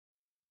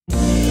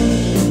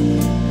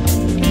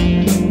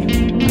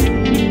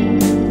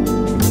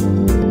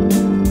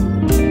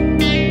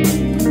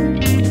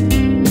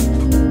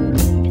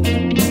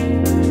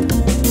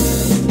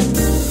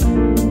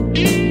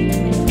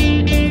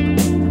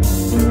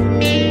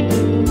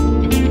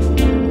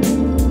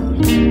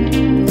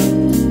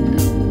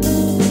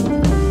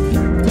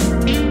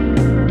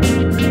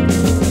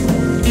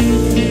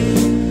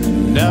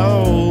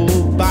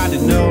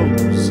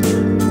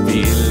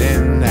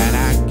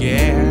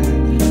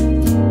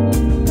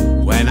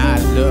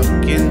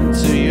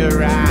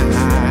your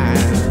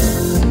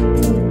eyes.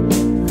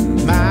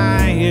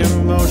 My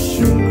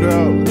emotion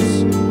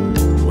grows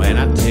when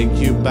I take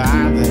you by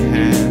the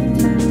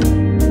hand.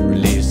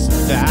 Release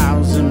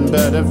 1,000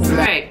 butterflies.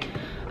 Alright,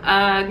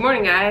 good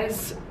morning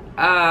guys.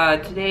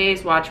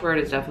 Today's watchword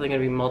is definitely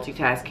going to be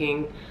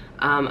multitasking.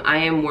 I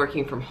am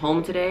working from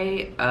home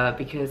today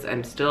because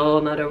I'm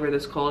still not over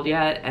this cold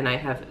yet and I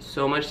have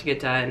so much to get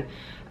done.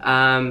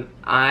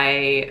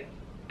 I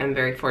am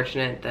very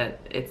fortunate that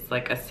it's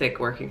like a sick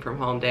working from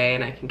home day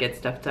and I can get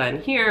stuff done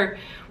here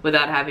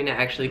without having to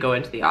actually go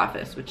into the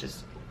office, which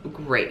is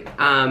great.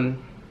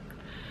 And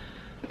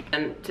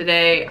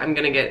today I'm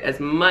gonna get as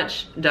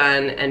much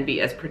done and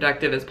be as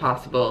productive as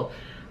possible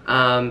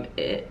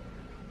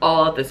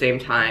all at the same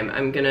time.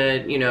 I'm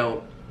gonna, you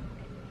know,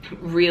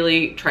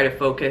 really try to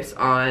focus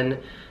on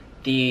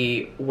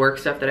the work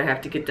stuff that I have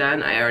to get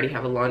done. I already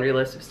have a laundry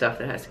list of stuff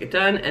that has to get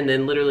done, and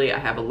then literally I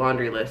have a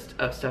laundry list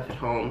of stuff at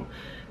home.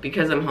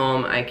 Because I'm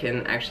home, I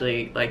can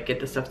actually like get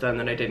the stuff done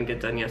that I didn't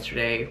get done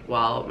yesterday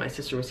while my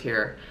sister was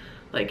here,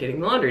 like getting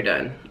the laundry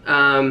done.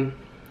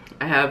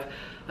 I have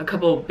a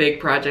couple big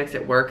projects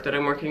at work that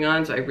I'm working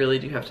on, so I really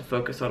do have to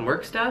focus on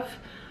work stuff.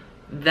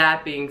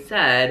 That being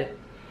said,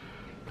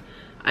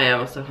 I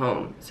am also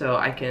home, so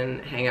I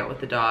can hang out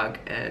with the dog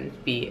and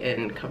be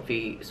in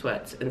comfy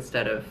sweats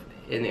instead of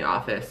in the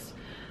office.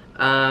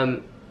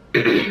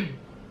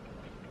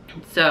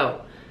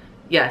 So,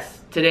 yes,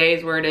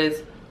 today's word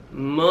is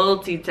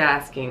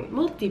multitasking.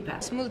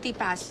 Multipass.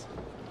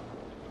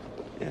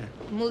 Yeah.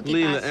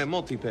 Multipass.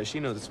 Multipass.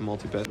 You know this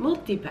multipass.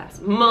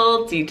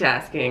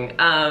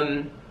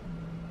 Multitasking.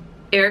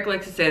 Eric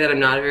likes to say that I'm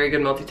not a very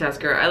good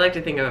multitasker. I like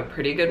to think I'm a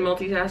pretty good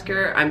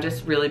multitasker. I'm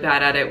just really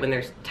bad at it when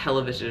there's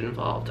television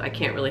involved. I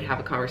can't really have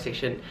a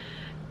conversation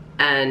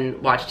and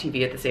watch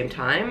TV at the same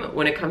time.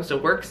 When it comes to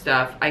work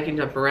stuff, I can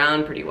jump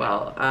around pretty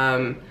well.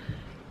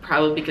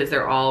 Probably because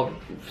they're all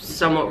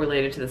somewhat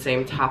related to the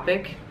same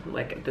topic,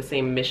 like the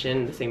same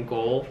mission, the same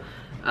goal.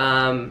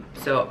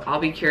 So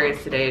I'll be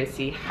curious today to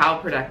see how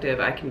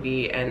productive I can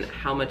be and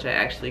how much I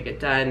actually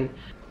get done.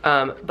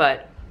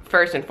 But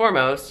first and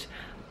foremost,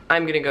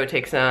 I'm gonna go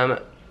take some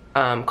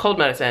cold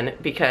medicine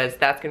because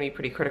that's gonna be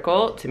pretty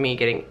critical to me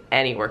getting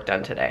any work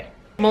done today.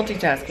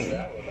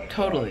 Multitasking,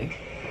 totally.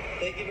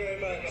 Thank you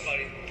very much,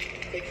 buddy.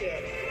 Take care.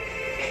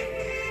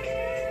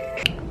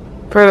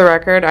 For the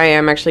record, I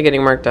am actually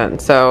getting work done.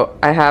 So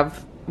I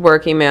have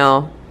work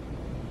email,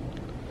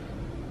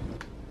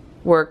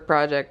 work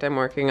project I'm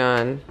working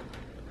on.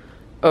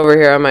 Over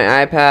here on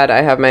my iPad,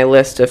 I have my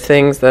list of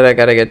things that I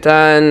gotta get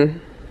done.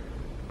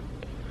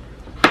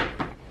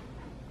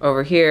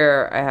 Over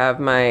here, I have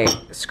my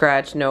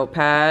scratch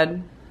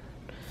notepad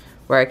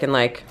where I can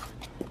like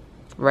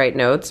write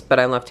notes,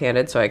 but I'm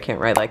left-handed, so I can't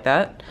write like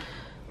that.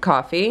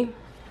 Coffee.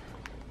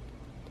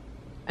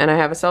 And I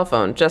have a cell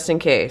phone, just in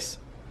case.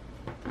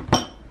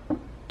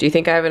 Do you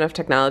think I have enough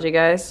technology,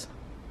 guys?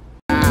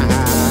 I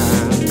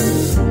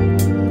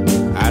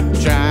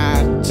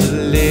tried to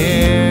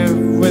live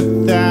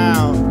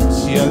without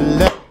your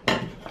love.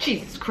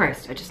 Jesus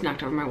Christ, I just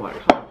knocked over my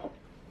water.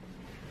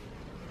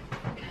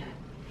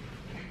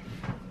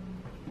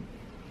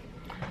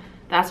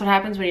 That's what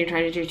happens when you're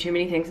trying to do too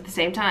many things at the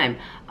same time.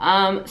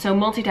 So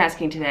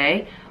multitasking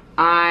today.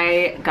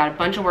 I got a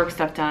bunch of work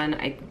stuff done.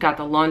 I got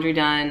the laundry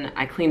done.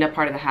 I cleaned up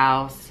part of the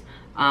house.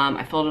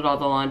 I folded all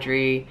the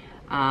laundry.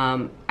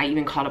 I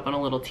even caught up on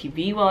a little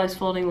TV while I was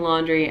folding the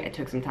laundry. I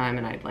took some time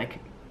and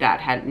that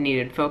had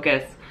needed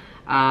focus.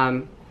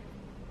 And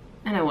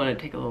I wanted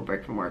to take a little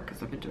break from work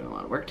because I've been doing a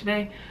lot of work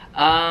today.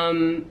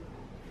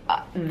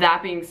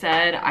 That being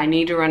said, I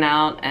need to run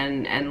out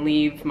and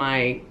leave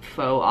my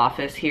faux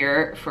office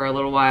here for a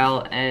little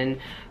while and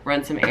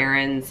run some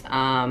errands.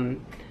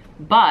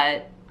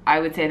 But I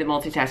would say that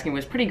multitasking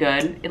was pretty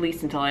good, at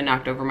least until I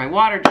knocked over my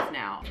water just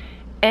now.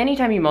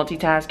 Anytime you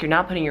multitask, you're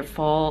not putting your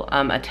full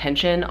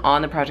attention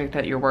on the project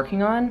that you're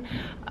working on,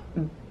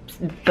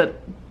 but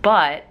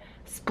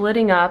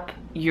splitting up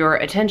your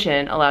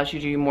attention allows you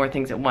to do more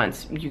things at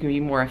once. You can be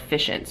more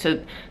efficient.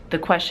 So the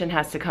question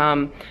has to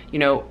come, you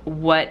know,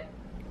 what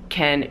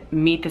can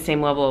meet the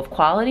same level of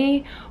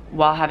quality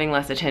while having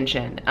less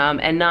attention,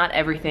 and not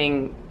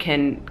everything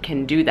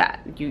can do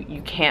that.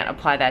 You can't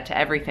apply that to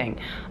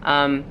everything.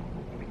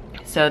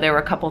 So there were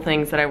a couple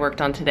things that I worked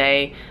on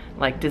today,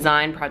 like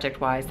design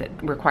project wise, that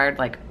required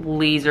like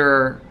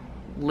laser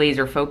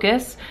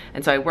focus,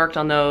 and so I worked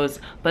on those.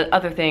 But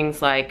other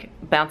things like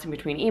bouncing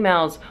between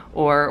emails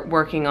or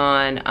working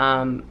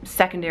on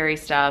secondary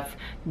stuff,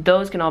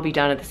 those can all be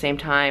done at the same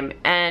time.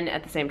 And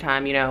at the same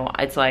time, you know,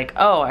 it's like,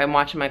 oh, I'm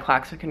watching my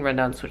clock so I can run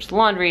down and switch the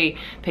laundry,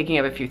 picking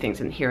up a few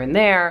things in here and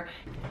there.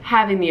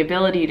 Having the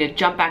ability to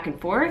jump back and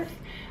forth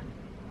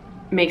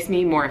makes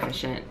me more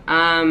efficient.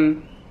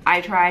 I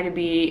try to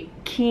be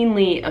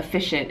keenly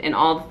efficient in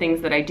all the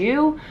things that I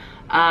do.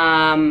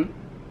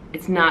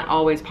 It's not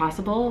always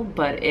possible,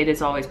 but it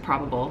is always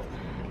probable.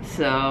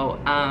 So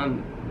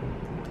I'm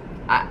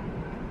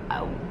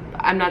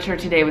not sure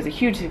today was a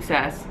huge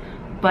success,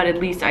 but at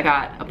least I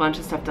got a bunch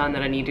of stuff done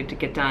that I needed to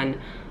get done.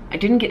 I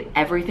didn't get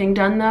everything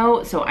done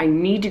though, so I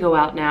need to go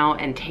out now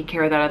and take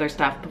care of that other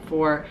stuff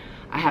before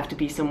I have to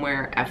be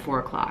somewhere at 4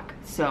 o'clock.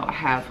 So I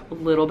have a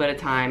little bit of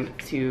time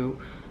to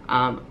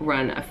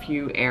run a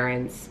few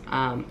errands.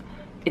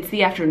 It's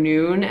the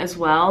afternoon as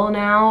well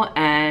now,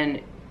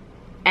 and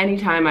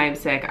anytime I'm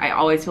sick, I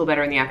always feel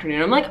better in the afternoon.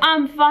 I'm like,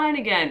 I'm fine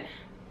again.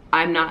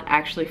 I'm not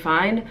actually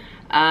fine,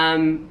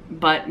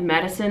 but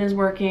medicine is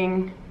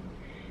working.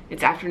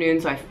 It's afternoon,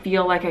 so I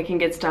feel like I can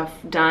get stuff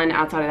done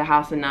outside of the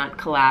house and not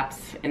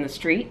collapse in the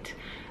street.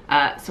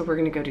 So we're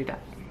gonna go do that.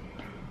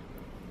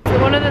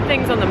 So one of the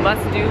things on the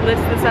must-do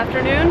list this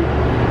afternoon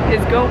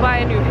is go buy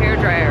a new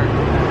hairdryer.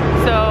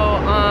 So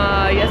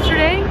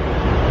yesterday,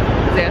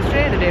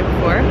 the day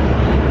before,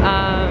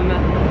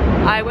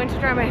 I went to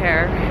dry my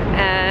hair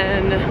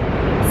and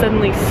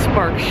suddenly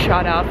sparks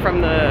shot out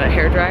from the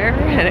hairdryer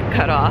and it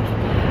cut off.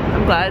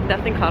 I'm glad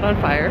nothing caught on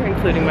fire,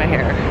 including my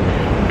hair,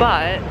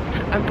 but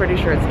I'm pretty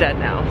sure it's dead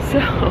now. So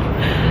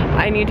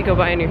I need to go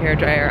buy a new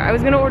hairdryer. I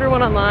was gonna order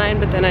one online,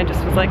 but then I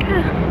just was like,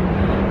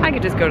 I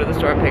could just go to the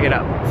store and pick it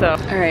up. So,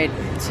 all right,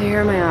 so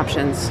here are my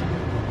options.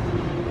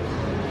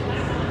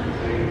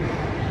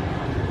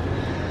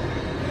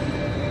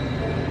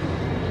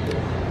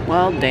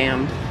 Well,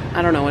 damn,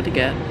 I don't know what to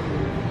get.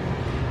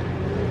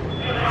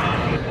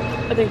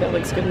 I think that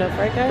looks good enough,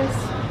 right guys?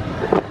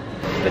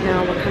 But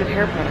now what kind of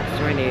hair products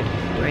do I need?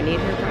 Do I need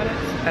hair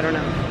products? I don't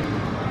know.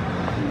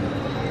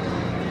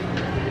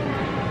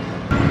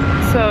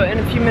 So in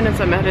a few minutes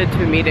I'm headed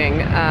to a meeting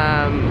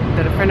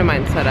that a friend of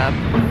mine set up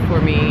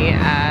for me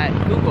at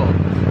Google.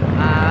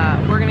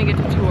 We're gonna get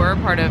to tour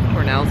part of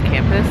Cornell's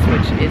campus,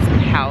 which is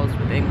housed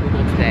within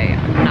Google today.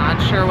 I'm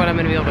not sure what I'm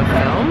gonna be able to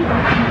film,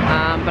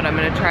 but I'm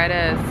gonna try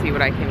to see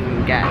what I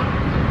can get.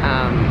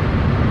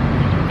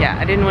 Yeah,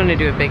 I didn't want to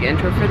do a big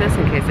intro for this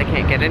in case I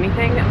can't get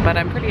anything, but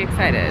I'm pretty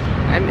excited.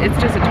 It's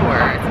just a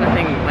tour. It's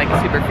nothing like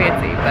super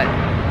fancy, but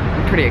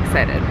I'm pretty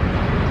excited.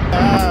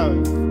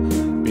 I've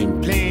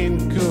been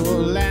playing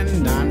cool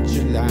and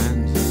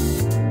nonchalant,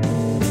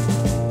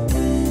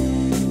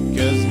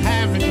 'cause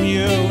having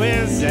you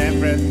is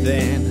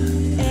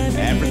everything,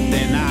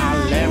 everything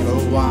I'll ever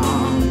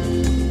want.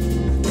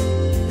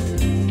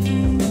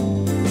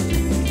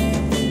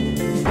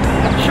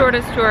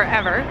 Shortest tour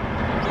ever.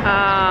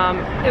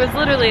 It was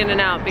literally in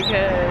and out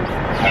because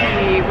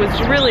he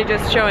was really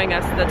just showing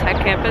us the tech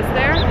campus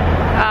there.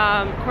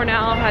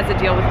 Cornell has a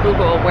deal with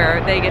Google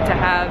where they get to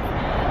have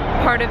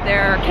part of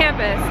their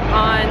campus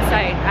on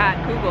site at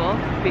Google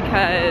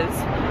because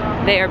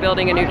they are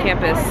building a new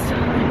campus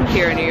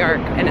here in New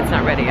York and it's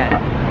not ready yet.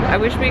 I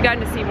wish we'd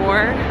gotten to see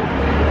more.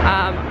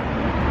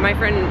 My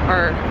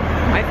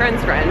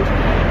friend's friend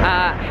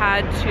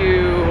had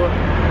to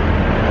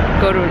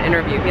go to an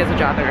interview. He has a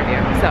job interview,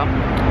 so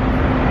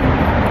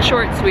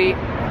short, sweet,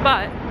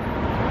 but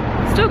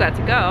still got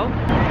to go.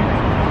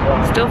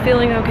 Still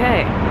feeling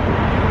okay.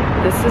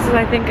 This is,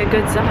 I think, a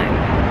good sign.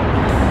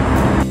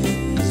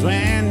 'Cause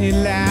when you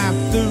laugh,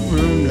 the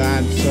room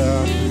lights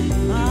up,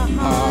 my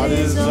heart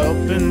is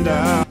opened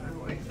up.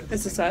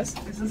 Is this us?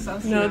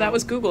 No, that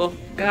was Google.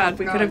 God,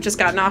 we could have just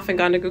gotten off and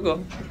gone to Google.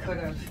 We could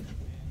have.